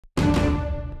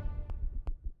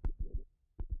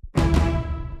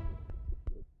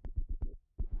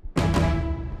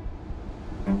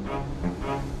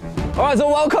Alright, so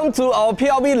welcome to our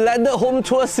PLB Landed Home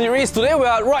Tour series. Today we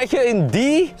are right here in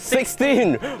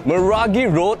D16,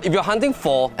 Meragi Road. If you're hunting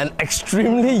for an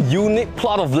extremely unique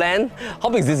plot of land, how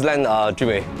big is this land, Jun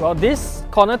Wei? Well, this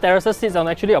corner terraces sits on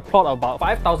actually a plot of about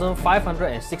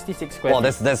 5,566 square feet. Wow,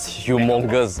 that's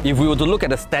humongous. If we were to look at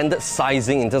the standard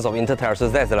sizing in terms of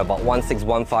inter-terraces, that's at about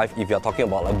 1615 if you're talking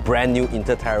about a brand new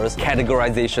inter-terrace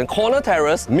categorization. Corner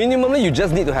terrace, minimally you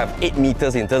just need to have 8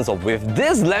 meters in terms of width.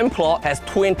 This land plot has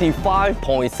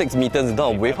 25.6 meters in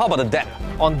terms of width. How about the depth?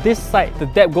 On this side, the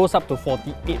depth goes up to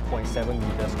 48.7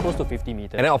 meters, close to 50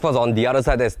 meters. And then of course on the other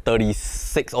side there's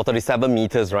 36 or 37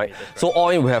 meters, right? So all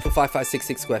in we have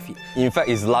 5566 square feet. In fact,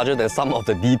 it's larger than some of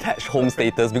the detached home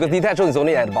status because detached home is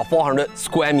only at about 400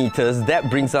 square meters. That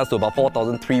brings us to about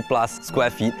 4,003 plus square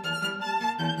feet.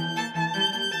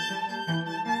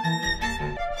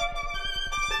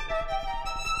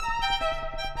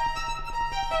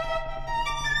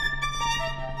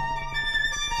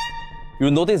 You'll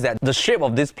notice that the shape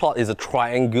of this plot is a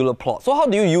triangular plot. So how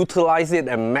do you utilize it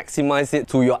and maximize it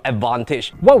to your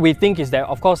advantage? What we think is that,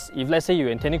 of course, if let's say you're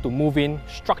intending to move in,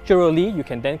 structurally, you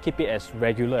can then keep it as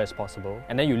regular as possible.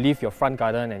 And then you leave your front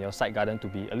garden and your side garden to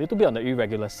be a little bit on the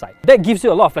irregular side. That gives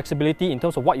you a lot of flexibility in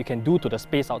terms of what you can do to the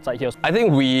space outside here. I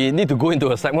think we need to go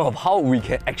into a segment of how we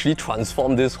can actually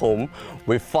transform this home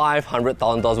with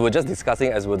 $500,000. We're just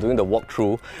discussing as we're doing the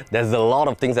walkthrough. There's a lot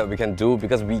of things that we can do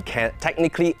because we can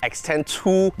technically extend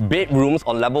 2 bedrooms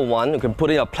on level 1. You can put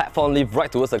in a platform lift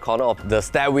right towards the corner of the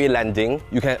stairway landing.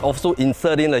 You can also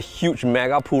insert in a huge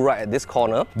mega pool right at this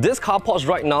corner. This carport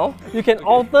right now, you can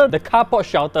alter the carport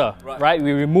shelter, right?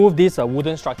 We remove these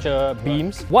wooden structure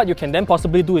beams. What you can then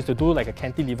possibly do is to do like a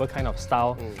cantilever kind of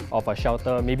style of a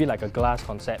shelter, maybe like a glass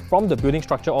concept from the building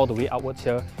structure all the way outwards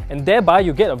here. And thereby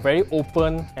you get a very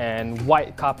open and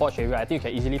wide carport area. I think you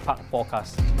can easily park 4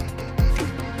 cars.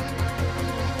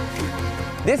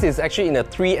 this is actually in a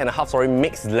 3.5-story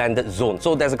mixed landed zone.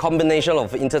 So there's a combination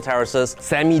of inter-terraces,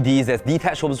 semi-Ds, there's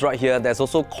detached homes right here, there's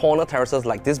also corner terraces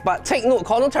like this. But take note,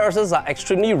 corner terraces are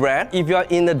extremely rare. If you're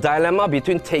in the dilemma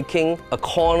between taking a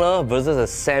corner versus a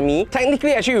semi,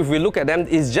 technically actually if we look at them,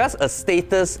 it's just a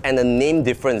status and a name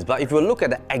difference. But if you look at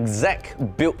the exact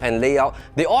build and layout,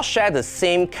 they all share the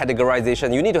same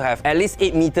categorization. You need to have at least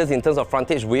 8 meters in terms of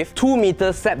frontage width, 2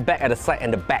 meters setback at the side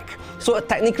and the back. So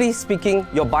technically speaking,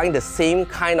 you're buying the same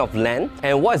kind of land.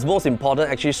 And what is most important,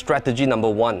 actually strategy number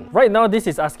 1. Right now, this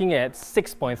is asking at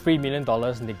 $6.3 million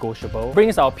negotiable.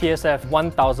 Brings our PSF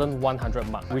 1,100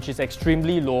 mark, which is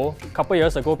extremely low. A couple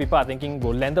years ago, people are thinking,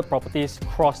 will landed properties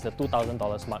cross the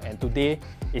 $2,000 mark? And today,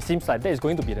 it seems like that is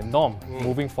going to be the norm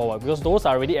moving forward, because those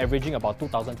are already averaging about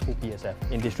 2,002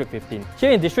 PSF in District 15.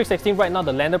 Here in District 16, right now,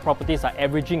 the landed properties are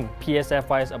averaging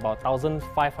PSF-wise about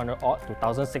 1,500 odd to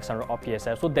 1,600 odd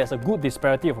PSF. So there's a good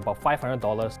disparity of about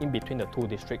 $500 in between the two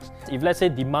districts. If let's say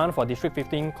demand for District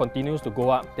 15 continues to go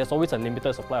up, there's always a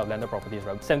limited supply of landed properties,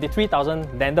 right?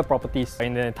 73,000 landed properties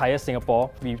in the entire Singapore.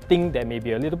 We think there may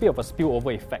be a little bit of a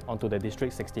spillover effect onto the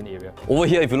District 16 area. Over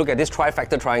here, if you look at this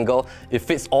trifecta triangle, it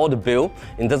fits all the bill.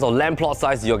 In terms of land plot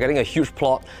size, you're getting a huge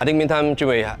plot. I think meantime, Jun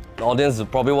Wei, the audience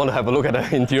probably want to have a look at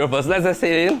the interior first. Let's just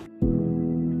sit in.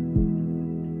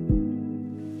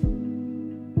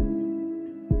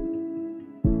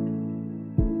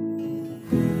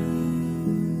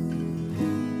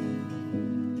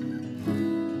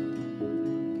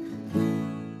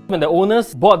 When the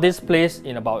owners bought this place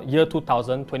in about year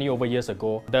 2000, 20 over years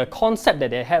ago, the concept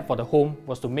that they had for the home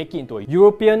was to make it into a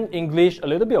European-English, a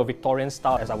little bit of Victorian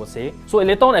style, as I would say. So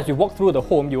later on, as you walk through the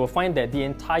home, you will find that the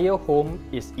entire home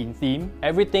is in theme.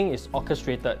 Everything is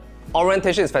orchestrated.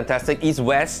 Orientation is fantastic,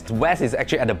 east-west. West is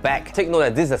actually at the back. Take note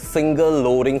that this is a single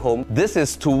loading home. This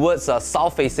is towards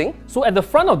south-facing. So at the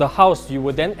front of the house, you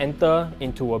will then enter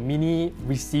into a mini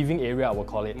receiving area, I will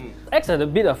call it. Acts as a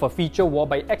bit of a feature wall,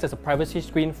 but it acts as a privacy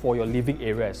screen for your living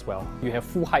area as well. You have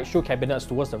full-height shoe cabinets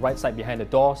towards the right side behind the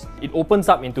doors. It opens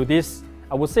up into this,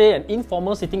 I would say, an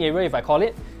informal sitting area, if I call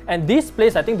it. And this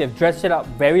place, I think they've dressed it up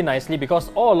very nicely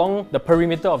because all along the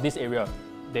perimeter of this area,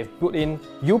 they've put in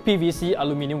UPVC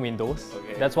aluminium windows.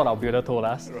 That's what our builder told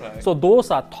us. So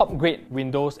those are top grade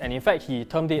windows, and in fact he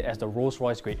termed it as the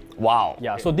Rolls-Royce grade. Wow.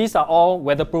 Yeah, so these are all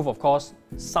weatherproof, of course,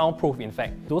 soundproof in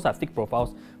fact. Those are thick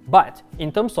profiles, But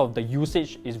in terms of the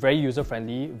usage, it's very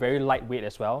user-friendly, very lightweight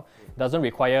as well. Doesn't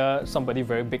require somebody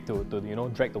very big to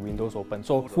drag the windows open.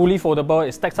 So fully foldable,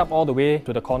 it stacks up all the way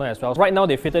to the corner as well. Right now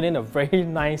they fitted in a very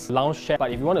nice lounge chair,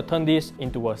 but if you want to turn this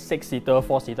into a 6-seater,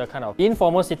 4-seater kind of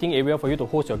informal sitting area for you to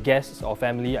host your guests or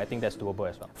family, I think that's doable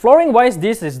as well. Flooring wise,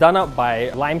 this is done up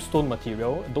by limestone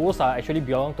material. Those are actually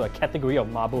belong to a category of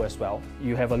marble as well.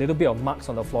 You have a little bit of marks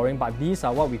on the flooring, but these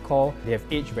are what we call, they have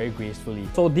aged very gracefully.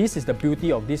 So this is the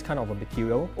beauty of this kind of a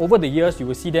material. Over the years, you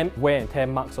will see them wear and tear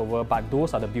marks over, but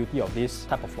those are the beauty of this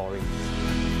type of flooring.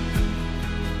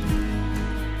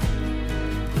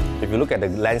 If you look at the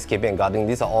landscaping and gardening,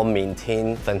 these are all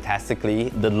maintained fantastically.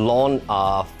 The lawn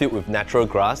are filled with natural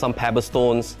grass, some pebble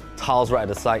stones, tiles right at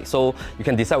the side. So you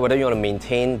can decide whether you want to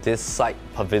maintain this side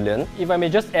pavilion. If I may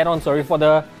just add on, sorry, for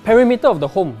the perimeter of the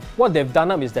home, what they've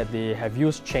done up is that they have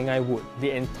used Chengal wood,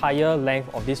 the entire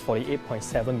length of this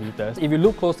 48.7 meters. If you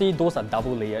look closely, those are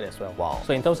double layered as well. Wow.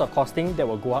 So in terms of costing, that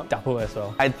will go up double as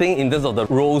well. I think in terms of the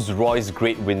Rolls-Royce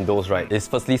great windows, right, it's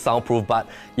firstly soundproof, but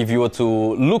if you were to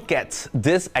look at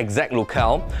this exact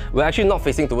locale, we're actually not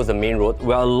facing towards the main road.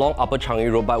 We're along Upper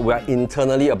Changi Road, but we're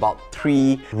internally about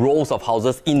 3 rows of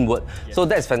houses inward. Yes. So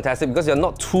that's fantastic because you're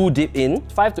not too deep in.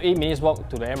 5 to 8 minutes walk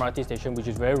to the MRT station, which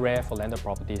is very rare for landed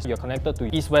properties. You're connected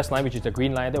to East-West line, which is the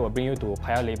green line that will bring you to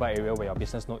Paya Lebar area where your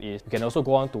business node is. You can also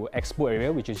go on to Expo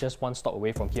area, which is just 1 stop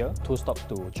away from here, 2 stops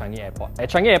to Changi Airport. At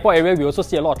Changi Airport area, we also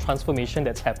see a lot of transformation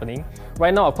that's happening.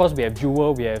 Right now, of course, we have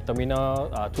Jewel, we have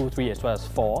Terminal 2, 3 as well as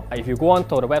 4. If you go on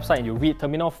to the website and you read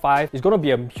Terminal 5, it's going to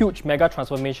be a huge mega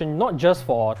transformation, not just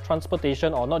for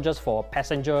transportation or not just for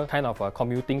passenger kind of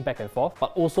commuting back and forth,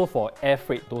 but also for air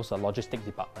freight, those logistic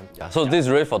departments. Yeah, so this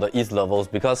is really for the East levels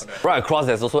because right across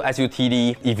there's also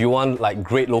SUTD. If you want like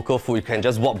great local food, you can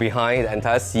just walk behind. The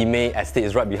entire Simei estate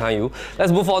is right behind you.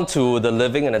 Let's move on to the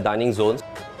living and the dining zones.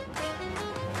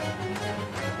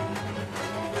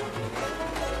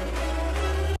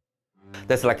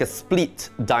 There's like a split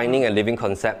dining and living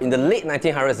concept. In the late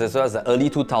 1900s as well as the early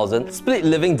 2000s, split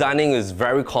living dining is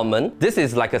very common. This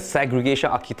is like a segregation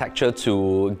architecture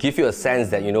to give you a sense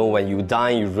that, you know, when you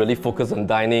dine, you really focus on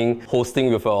dining, hosting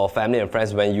with your family and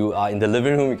friends. When you are in the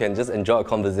living room, you can just enjoy a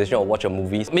conversation or watch a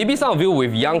movie. Maybe some of you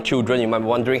with young children, you might be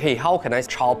wondering, hey, how can I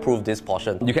child-proof this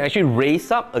portion? You can actually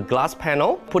raise up a glass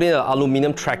panel, put in an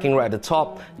aluminium tracking right at the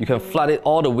top. You can flood it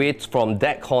all the way from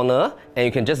that corner, and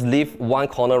you can just leave one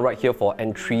corner right here for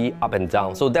entry up and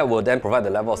down. So that will then provide the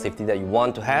level of safety that you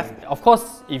want to have. Of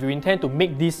course, if you intend to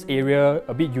make this area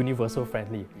a bit universal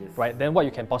friendly, right, then what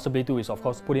you can possibly do is of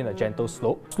course put in a gentle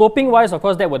slope. Sloping wise, of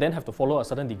course, that will then have to follow a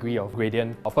certain degree of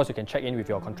gradient. Of course, you can check in with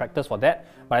your contractors for that,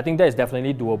 but I think that is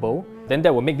definitely doable. Then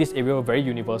that will make this area very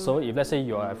universal. If let's say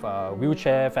you have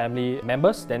wheelchair family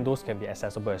members, then those can be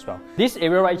accessible as well. This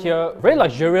area right here, very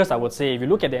luxurious, I would say. If you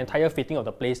look at the entire fitting of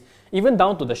the place, even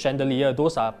down to the chandelier,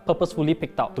 those are purposefully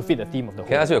picked out to fit the theme of the home.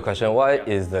 Can I ask you a question? Why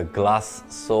is the glass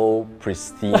so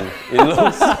pristine? It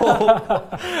looks so...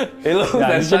 It looks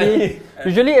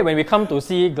usually when we come to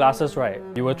see glasses, right,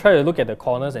 you will try to look at the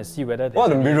corners and see whether...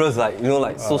 What are the mirrors like? You know,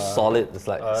 like so solid, it's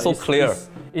like so clear.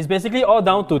 It's basically all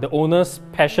down to the owner's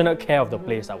passionate care of the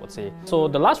place, I would say. So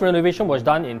the last renovation was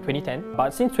done in 2010,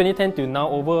 but since 2010 to now,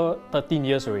 over 13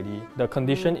 years already, the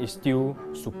condition is still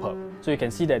superb. So you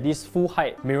can see that these full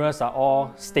height mirrors are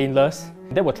all stainless.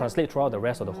 That will translate throughout the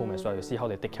rest of the home as well. You see how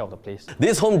they take care of the place.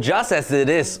 This home, just as it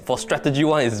is, for strategy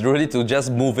 1 is really to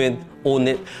just move in, own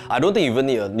it. I don't think you even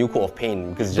need a new coat of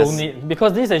paint because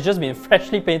because this has just been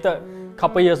freshly painted a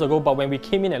couple years ago, but when we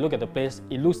came in and looked at the place,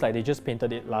 it looks like they just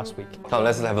painted it last week. Come,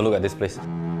 let's have a look at this place.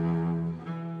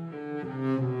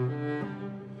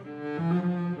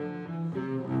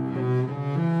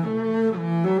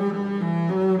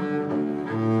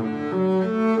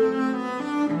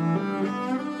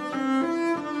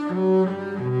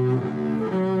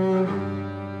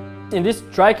 In this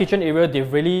dry kitchen area,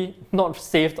 they've really not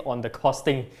saved on the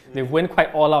costing. They went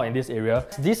quite all out in this area.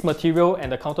 This material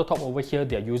and the countertop over here,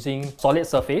 they're using solid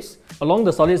surface. Along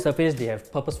the solid surface, they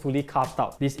have purposefully carved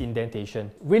out this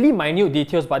indentation. Really minute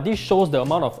details, but this shows the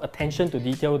amount of attention to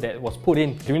detail that was put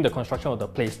in during the construction of the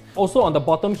place. Also on the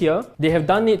bottom here, they have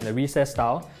done it in a recessed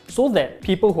style so that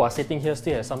people who are sitting here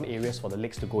still have some areas for the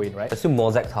legs to go in, right? It's still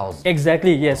mosaic tiles.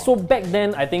 Exactly, yes. So back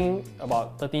then, I think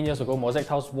about 13 years ago, mosaic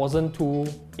tiles wasn't too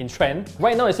in trend.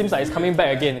 Right now, it seems like it's coming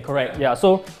back again, correct? Yeah,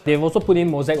 so they've also put in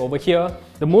mosaic over here.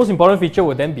 The most important feature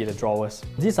would then be the drawers.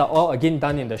 These are all again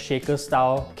done in the shaker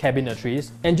style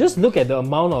cabinetries. And just look at the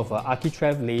amount of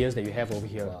architrave layers that you have over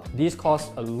here. These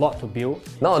cost a lot to build.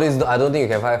 Nowadays, I don't think you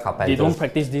can find carpenters. They don't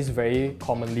practice this very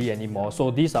commonly anymore.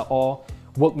 So these are all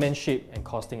workmanship and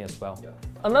costing as well.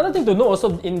 Another thing to note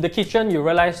also, in the kitchen, you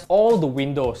realize all the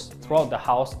windows throughout the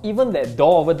house, even that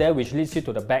door over there which leads you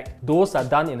to the back, those are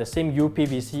done in the same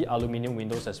UPVC aluminium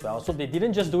windows as well. So they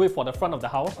didn't just do it for the front of the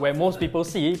house, where most people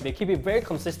see, they keep it very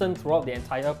consistent throughout the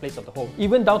entire place of the home.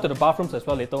 Even down to the bathrooms as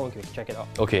well, later on we can check it out.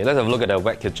 Okay, let's have a look at the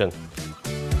wet kitchen.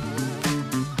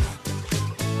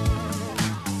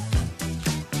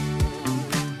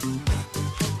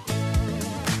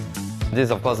 This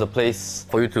is of course the place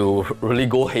for you to really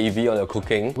go heavy on your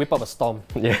cooking. Whip up a storm.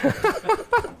 Yeah.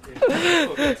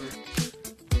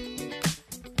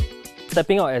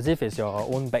 Stepping out as if it's your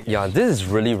own backyard. Yeah, this is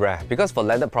really rare because for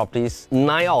landed properties,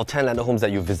 9 out of 10 landed homes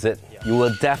that you visit, you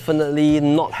will definitely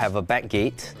not have a back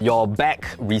gate. Your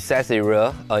back recess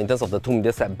area, in terms of the 2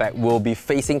 meter setback, will be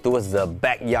facing towards the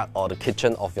backyard or the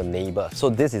kitchen of your neighbour. So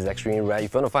this is extremely rare.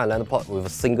 If you want to find a landed plot with a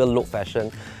single load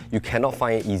fashion, you cannot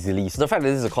find it easily. So the fact that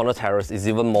this is a corner terrace is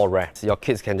even more rare. So your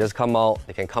kids can just come out,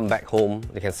 they can come back home,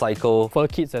 they can cycle. For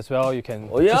kids as well, you can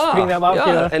just bring them out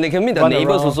here. And they can meet their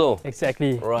neighbours also.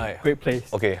 Exactly. Right. Great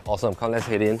place. Okay, awesome. Come, let's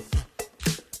head in.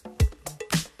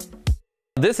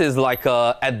 This is like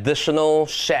an additional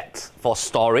shed for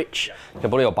storage. You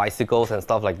can put your bicycles and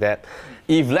stuff like that.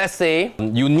 If let's say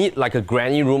you need like a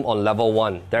granny room on level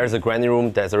 1, there is a granny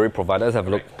room that's already provided. Let's have a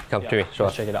look. Come to me, sure.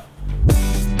 Let's check it out.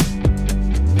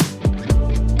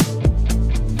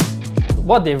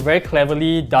 What they've very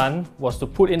cleverly done was to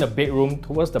put in a bedroom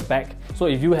towards the back. So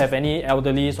if you have any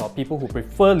elderlies or people who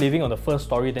prefer living on the first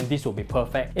story, then this will be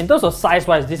perfect. In terms of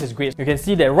size-wise, this is great. You can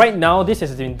see that right now, this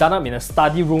has been done up in a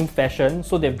study room fashion.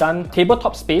 So they've done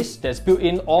tabletop space that's built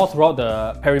in all throughout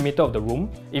the perimeter of the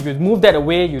room. If you move that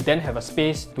away, you then have a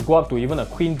space to go up to even a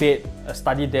queen bed, a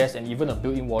study desk, and even a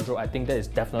built-in wardrobe. I think that is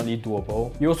definitely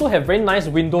doable. You also have very nice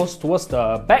windows towards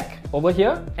the back over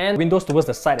here and windows towards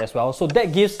the side as well. So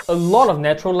that gives a lot of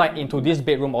natural light into this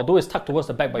bedroom, although it's tucked towards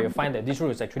the back, but you'll find that this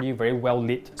room is actually very well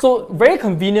lit. So very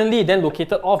conveniently then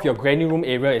located off your granny room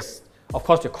area is of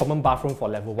course your common bathroom for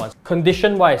level 1.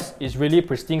 Condition wise is really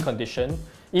pristine condition.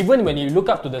 Even when you look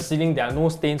up to the ceiling, there are no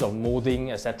stains of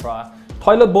molding, etc.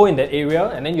 Toilet bowl in that area,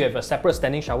 and then you have a separate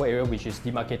standing shower area which is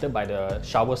demarcated by the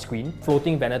shower screen.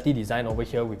 Floating vanity design over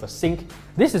here with a sink.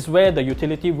 This is where the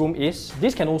utility room is.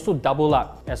 This can also double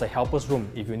up as a helper's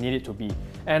room if you need it to be.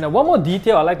 And one more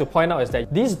detail I'd like to point out is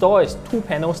that this door is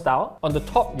 2-panel style. On the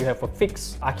top you have a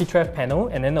fixed architrave panel,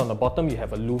 and then on the bottom you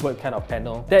have a louvered kind of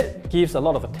panel. That gives a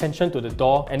lot of attention to the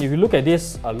door. And if you look at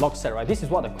this lock set, right, this is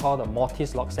what they call the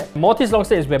mortise lock set. Mortise lock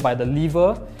set is whereby the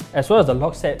lever as well as the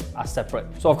lock set are separate.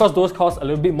 So of course those cost a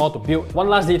little bit more to build. One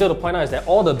last detail to point out is that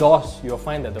all the doors, you'll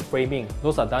find that the framing,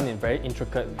 those are done in very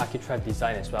intricate architrave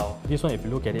design as well. This one, if you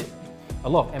look at it, a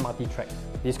lot of MRT tracks.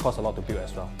 This costs a lot to build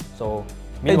as well. So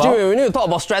meanwhile, hey Jun, we need to talk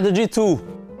about strategy too.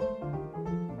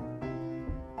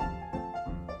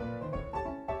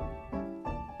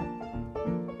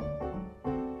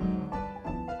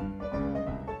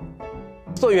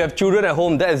 So you have children at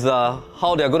home, that is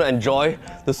how they're going to enjoy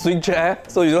the swing chair,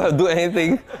 so you don't have to do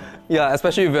anything. Yeah,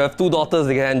 especially if you have 2 daughters,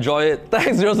 they can enjoy it.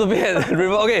 Thanks, Josephine and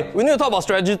River. Okay, we need to talk about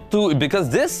strategy 2 because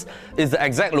this is the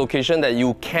exact location that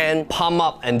you can pump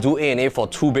up and do A&A for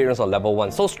 2 bedrooms on level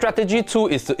 1. So strategy 2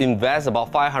 is to invest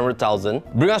about 500,000.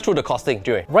 Bring us through the costing,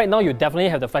 Jun Wei. Right now, you definitely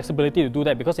have the flexibility to do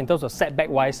that because in terms of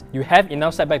setback-wise, you have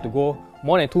enough setback to go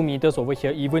more than 2 meters over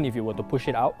here, even if you were to push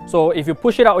it out. So if you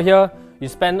push it out here, you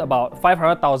spend about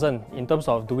 500,000 in terms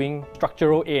of doing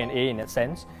structural A&A in that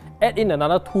sense. Add in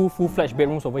another 2 full-fledged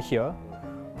bedrooms over here,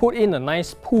 put in a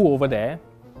nice pool over there,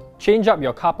 change up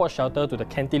your carport shelter to the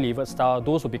cantilevered style.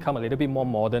 Those will become a little bit more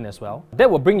modern as well. That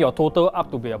will bring your total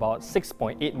up to be about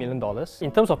 $6.8 million.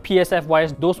 In terms of PSF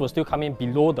wise, those will still come in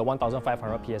below the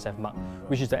 1,500 PSF mark,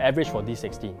 which is the average for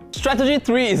D16. Strategy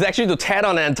 3 is actually to tear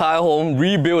down an entire home,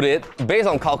 rebuild it, based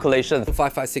on calculations.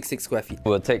 5566 square feet.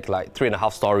 We'll take like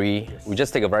 3.5 story. Yes. We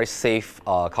just take a very safe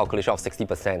calculation of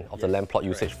 60% of the land plot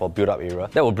usage for build-up area.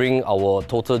 That will bring our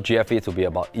total GFA to be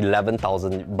about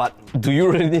 11,000. But do you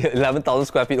really need 11,000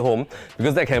 square feet home?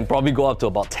 Because that can probably go up to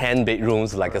about 10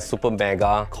 bedrooms, like a super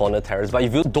mega corner terrace. But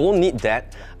if you don't need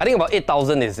that, I think about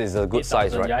 8,000 is a good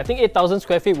size, right? Yeah, I think 8,000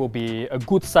 square feet will be a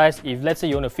good size if, let's say,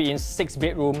 you want to fit in 6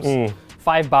 bedrooms,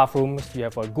 5 bathrooms, you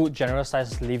have a good general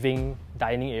size living,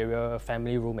 dining area,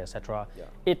 family room, etc.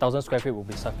 8,000 square feet will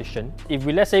be sufficient. If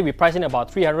we, let's say, we price in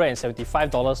about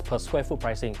 $375 per square foot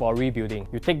pricing for rebuilding,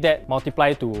 you take that,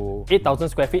 multiply to 8,000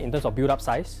 square feet in terms of build-up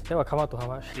size, that will come out to how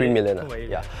much? 3 million.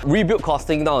 Yeah. Rebuild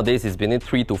costing nowadays is between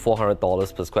 $300 to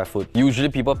 $400 per square foot. Usually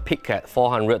people pick at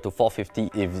 $400 to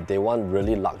 $450 if they want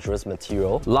really luxurious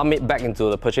material. Lump it back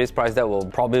into the purchase price, that will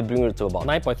probably bring it to about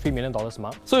 $9.3 million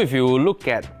mark. So if you look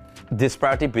at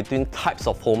disparity between types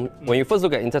of home. When you first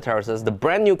look at inter-terraces, the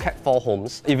brand new Cat 4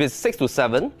 homes, if it's 6 to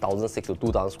 7, 1,600 to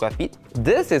 2,000 square feet,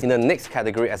 this is in the next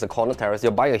category as a corner terrace.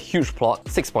 You're buying a huge plot,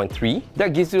 6.3.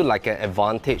 That gives you like an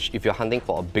advantage if you're hunting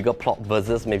for a bigger plot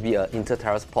versus maybe an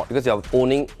inter-terrace plot, because you're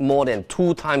owning more than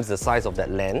 2 times the size of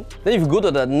that land. Then if you go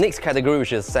to the next category,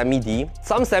 which is semi-D,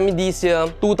 some semi-Ds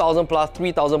here, 2,000 plus,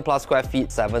 3,000 plus square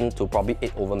feet, 7 to probably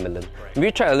 8 over million.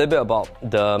 We chat a little bit about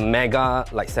the mega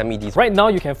like semi-Ds. Right now,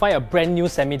 you can find a brand new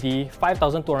semi-D,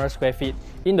 5,200 square feet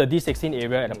in the D16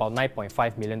 area at about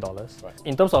 $9.5 million.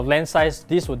 In terms of land size,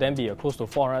 this would then be a close to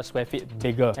 400 square feet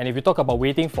bigger. And if you talk about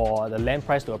waiting for the land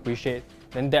price to appreciate,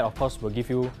 then that of course will give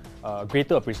you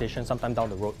greater appreciation sometime down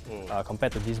the road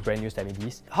compared to these brand new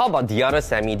semi-Ds. How about the other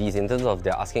semi-Ds in terms of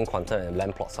their asking quantum and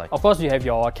land plot size? Of course, you have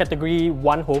your category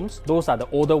 1 homes. Those are the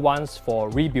older ones for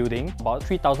rebuilding, about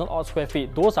 3,000 odd square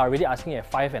feet. Those are already asking at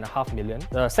 5.5 million.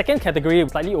 The second category,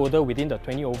 slightly older, within the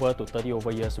 20 over to 30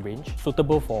 over years range,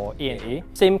 suitable for A and A.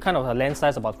 Same kind of a land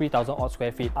size, about 3,000 odd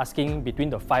square feet, asking between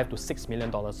the $5 to $6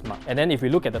 million mark. And then if we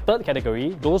look at the third category,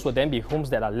 those would then be homes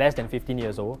that are less than 15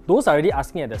 years old. Those are already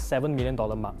asking at the $7 million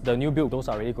mark. The new build, those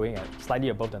are already going at slightly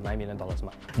above the $9 million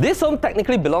mark. This home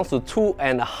technically belongs to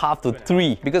 2.5 to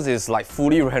 3 because it's like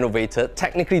fully renovated.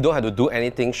 Technically, you don't have to do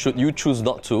anything should you choose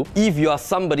not to. If you are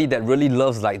somebody that really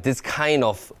loves like this kind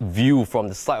of view from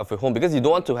the side of your home, because you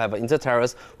don't want to have an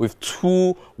inter-terrace with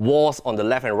 2 walls on the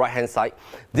left and right hand side,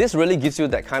 this really gives you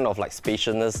that kind of like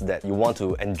spaciousness that you want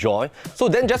to enjoy. So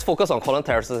then just focus on corner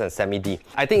terraces and semi-D.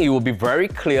 I think it will be very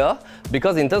clear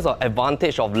because in terms of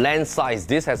advantage of land size,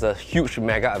 this has a huge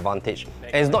mega advantage.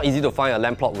 And it's not easy to find a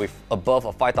land plot with above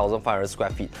a 5,500 square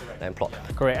feet land plot.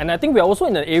 Correct, and I think we're also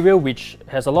in an area which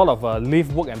has a lot of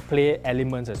live, work and play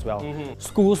elements as well.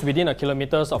 Schools within a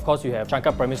kilometers, of course you have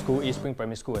Chengal Primary School, East Spring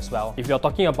Primary School as well. If you're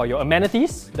talking about your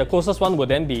amenities, the closest one would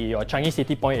then be your Changi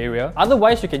City Point area.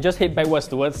 Otherwise, you can just head backwards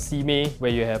towards Simei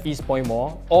where you have East Point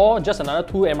Mall, or just another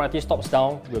 2 MRT stops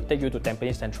down will take you to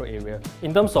Tampines Central area.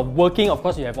 In terms of working, of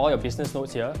course you have all your business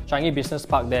nodes here. Changi Business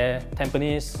Park there,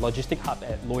 Tampines Logistic Hub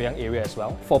at Loyang area as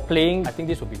well. For playing, I think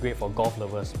this would be great for golf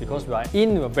lovers because we are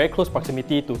in a very close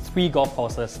proximity to 3 golf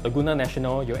courses, Laguna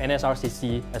National, your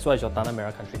NSRCC, as well as your Tanah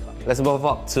Merah Country Club. Let's move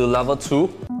up to level 2.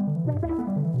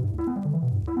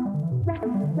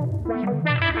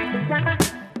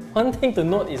 One thing to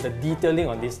note is the detailing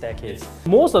on this staircase.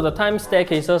 Most of the time,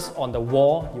 staircases on the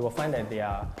wall, you will find that they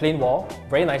are plain wall,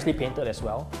 very nicely painted as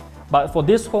well. But for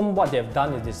this home, what they've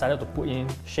done is decided to put in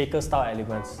shaker style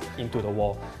elements into the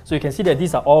wall. So you can see that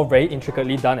these are all very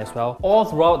intricately done as well. All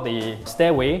throughout the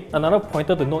stairway, another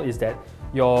pointer to note is that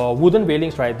your wooden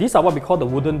railings, right? These are what we call the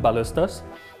wooden balusters.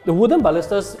 The wooden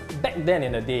balusters back then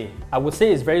in the day, I would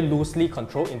say is very loosely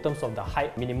controlled in terms of the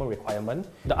height minimum requirement.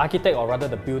 The architect or rather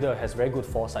the builder has very good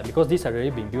foresight because these have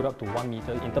already been built up to 1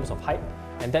 meter in terms of height,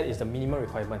 and that is the minimum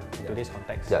requirement in today's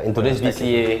context. Yeah, in today's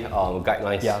VCA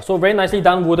guidelines. Yeah, so very nicely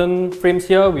done wooden frames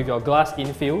here with your glass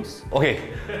infills. Okay,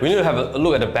 we need to have a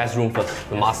look at the best room first,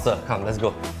 the master. Come, let's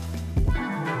go.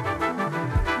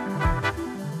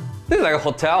 This is like a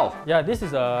hotel. Yeah, this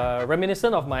is a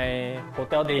reminiscent of my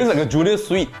hotel days. This is like a junior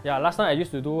suite. Yeah, last time I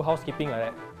used to do housekeeping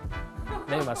like that.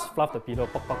 Then you must fluff the pillow,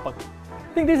 pop, pop, pop.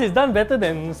 I think this is done better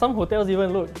than some hotels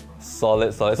even look.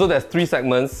 Solid, solid. So there's 3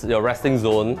 segments. Your resting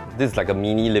zone. This is like a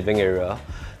mini living area.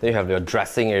 Then you have your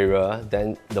dressing area.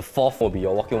 Then the 4th will be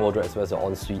your walk-in wardrobe as well as your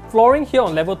ensuite. Flooring here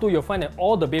on level 2, you'll find that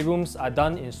all the bedrooms are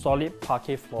done in solid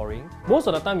parquet flooring. Most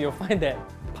of the time you'll find that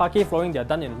parquet flooring, they're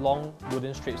done in long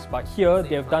wooden strips, but here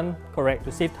they have done correct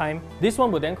to save time. This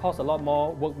one would then cost a lot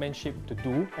more workmanship to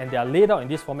do, and they are laid out in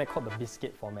this format called the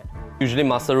biscuit format. Usually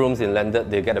master rooms in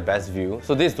landed, they get the best view.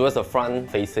 So this is towards the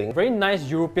front facing. Very nice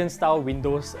European style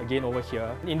windows again over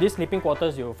here. In these sleeping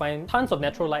quarters, you'll find tons of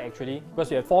natural light actually,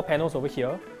 because you have 4 panels over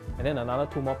here, and then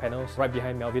another 2 more panels right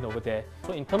behind Melvin over there.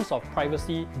 So in terms of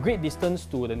privacy, great distance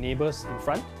to the neighbours in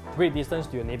front, great distance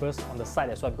to your neighbours on the side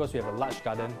as well, because you have a large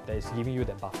garden that is giving you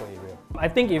that buffer area. I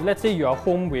think if let's say you are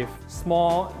home with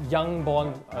small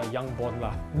newborn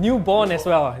as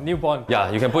well, newborn.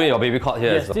 Yeah, you can put in your baby cot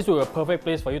here Yes, as well. this will be a perfect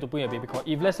place for you to put in your baby cot.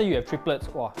 If let's say you have triplets,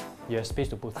 wow, you have space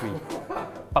to put 3.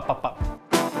 Pop, pop, pop.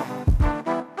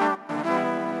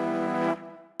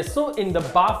 So in the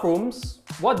bathrooms,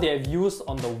 what they have used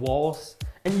on the walls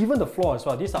and even the floor as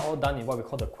well, these are all done in what we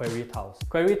call the quarry tiles.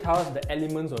 Quarry tiles, the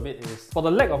elements of it is, for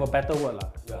the lack of a better word,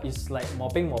 it's like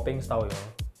mopping style, you know?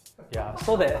 Yeah,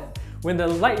 so that when the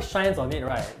light shines on it,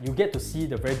 right, you get to see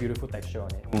the very beautiful texture on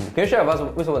it. Can you share with us why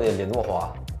your face is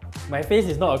so My face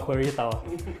is not a quarry tile.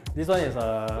 This one is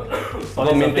a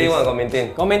got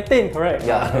maintain. Got maintain, correct.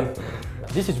 Yeah.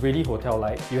 This is really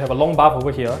hotel-like. You have a long bath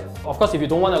over here. Of course, if you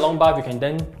don't want a long bath, you can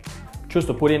then choose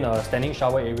to put in a standing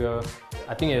shower area,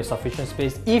 I think there's sufficient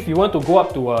space. If you want to go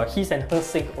up to a his and her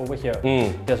sink over here,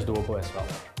 that's doable as well.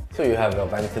 So you have a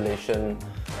ventilation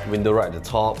window right at the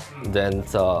top, then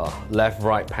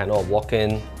left-right panel of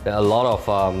walk-in, then a lot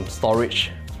of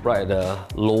storage right at the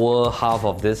lower half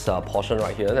of this portion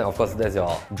right here. Then of course there's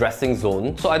your dressing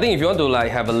zone. So I think if you want to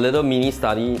like have a little mini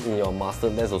study in your master,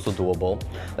 that's also doable.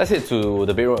 Let's head to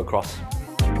the bedroom across.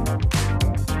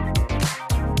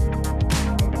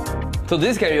 So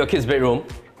this can be your kid's bedroom.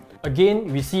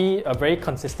 Again, we see a very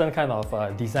consistent kind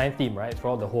of design theme, right,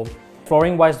 throughout the home.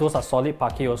 Flooring wise, those are solid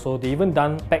parquet also. They even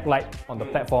done backlight on the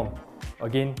platform.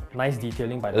 Again, nice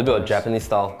detailing by the A little bit of Japanese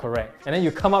style. Correct. And then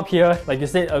you come up here, like you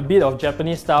said, a bit of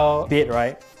Japanese style bed,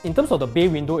 right? In terms of the bay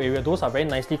window area, those are very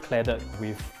nicely cladded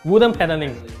with wooden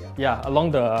paneling. Yeah,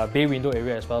 along the bay window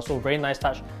area as well. So very nice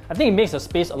touch. I think it makes the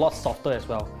space a lot softer as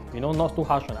well. You know, not too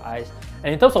harsh on the eyes.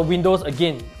 And in terms of windows,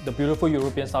 again, the beautiful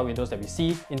European style windows that we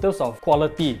see. In terms of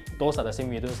quality, those are the same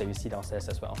windows that we see downstairs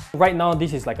as well. Right now,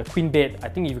 this is like a queen bed. I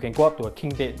think if you can go up to a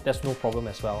king bed, that's no problem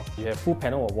as well. You have full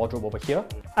panel or wardrobe over here.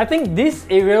 I think this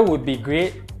area would be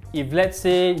great if, let's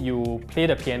say, you play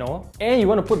the piano and you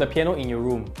want to put the piano in your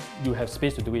room. You have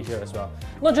space to do it here as well.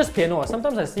 Not just piano.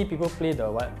 Sometimes I see people play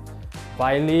the what?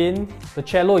 Violin, the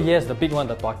cello, yes, the big one,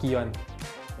 the tuaki one.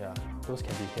 Yeah, those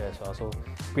can be here as well. So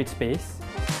great space.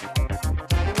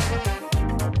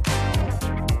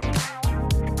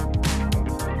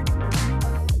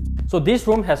 So this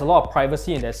room has a lot of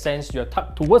privacy in that sense. You're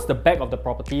tucked towards the back of the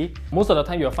property. Most of the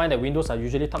time you'll find that windows are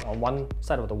usually tucked on one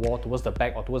side of the wall towards the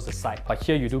back or towards the side. But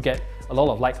here you do get a lot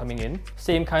of light coming in.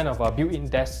 Same kind of built-in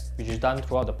desk which is done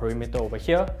throughout the perimeter over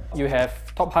here. You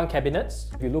have top hung cabinets.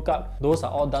 If you look up, those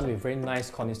are all done with very nice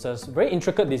cornices. Very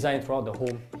intricate design throughout the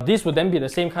home. This would then be the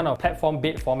same kind of platform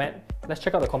bed format. Let's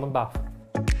check out the common bath.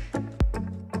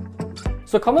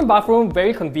 So common bathroom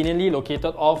very conveniently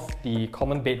located off the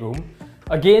common bedroom.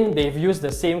 Again, they've used the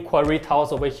same quarry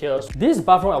tiles over here. So this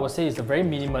bathroom, I would say, is a very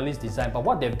minimalist design, but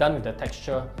what they've done with the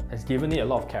texture has given it a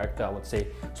lot of character, I would say.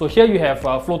 So here you have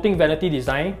floating vanity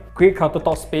design, great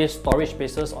countertop space, storage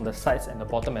spaces on the sides and the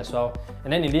bottom as well.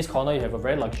 And then in this corner, you have a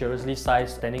very luxuriously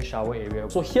sized standing shower area.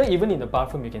 So here, even in the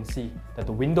bathroom, you can see that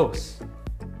the windows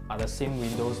are the same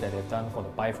windows that they've done for the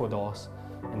bifold doors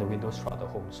and the windows throughout the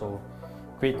home. So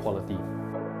great quality.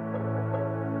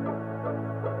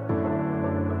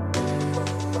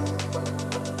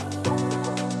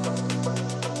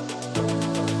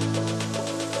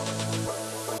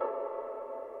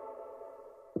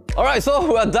 Alright,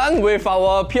 so we are done with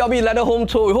our PLB ladder home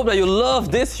tour. We hope that you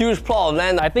love this huge plot of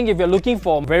land. I think if you're looking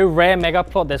for a very rare mega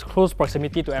plot that's close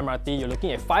proximity to MRT, you're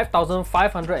looking at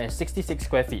 5,566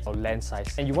 square feet of land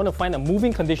size. And you want to find a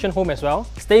moving condition home as well.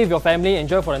 Stay with your family,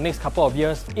 enjoy for the next couple of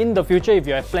years. In the future, if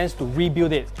you have plans to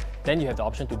rebuild it, then you have the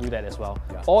option to do that as well.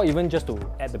 Yeah. Or even just to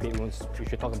add the bedrooms,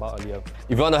 which we talked about earlier.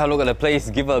 If you want to have a look at the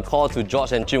place, give a call to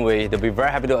George and Jun Wei. They'll be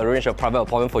very happy to arrange a private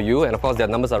appointment for you. And of course, their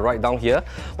numbers are right down here.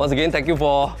 Once again, thank you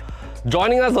for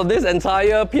joining us on this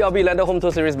entire PLB Landed Home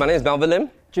Tour series. My name is Melvin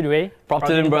Lim. Jun Wei.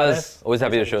 PropertyLimBrothers. Always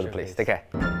happy to show the place. Take care.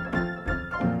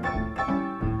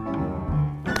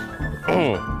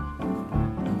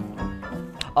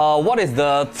 What is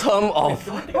the term of...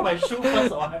 Don't take my shoe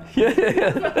first, or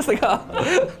yeah. Let's take out.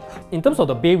 In terms of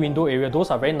the bay window area, those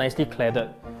are very nicely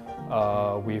cladded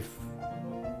with...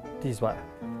 This is what?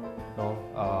 No.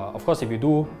 Of course, if you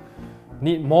do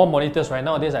need more monitors, right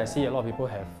nowadays I see a lot of people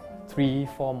have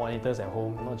 3-4 monitors at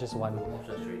home, not just one.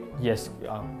 Yes,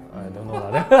 I don't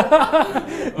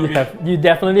know. You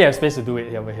definitely have space to do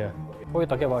it over here. What are you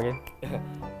talking about again?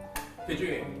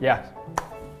 Yeah.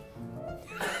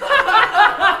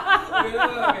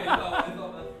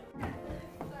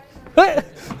 Okay,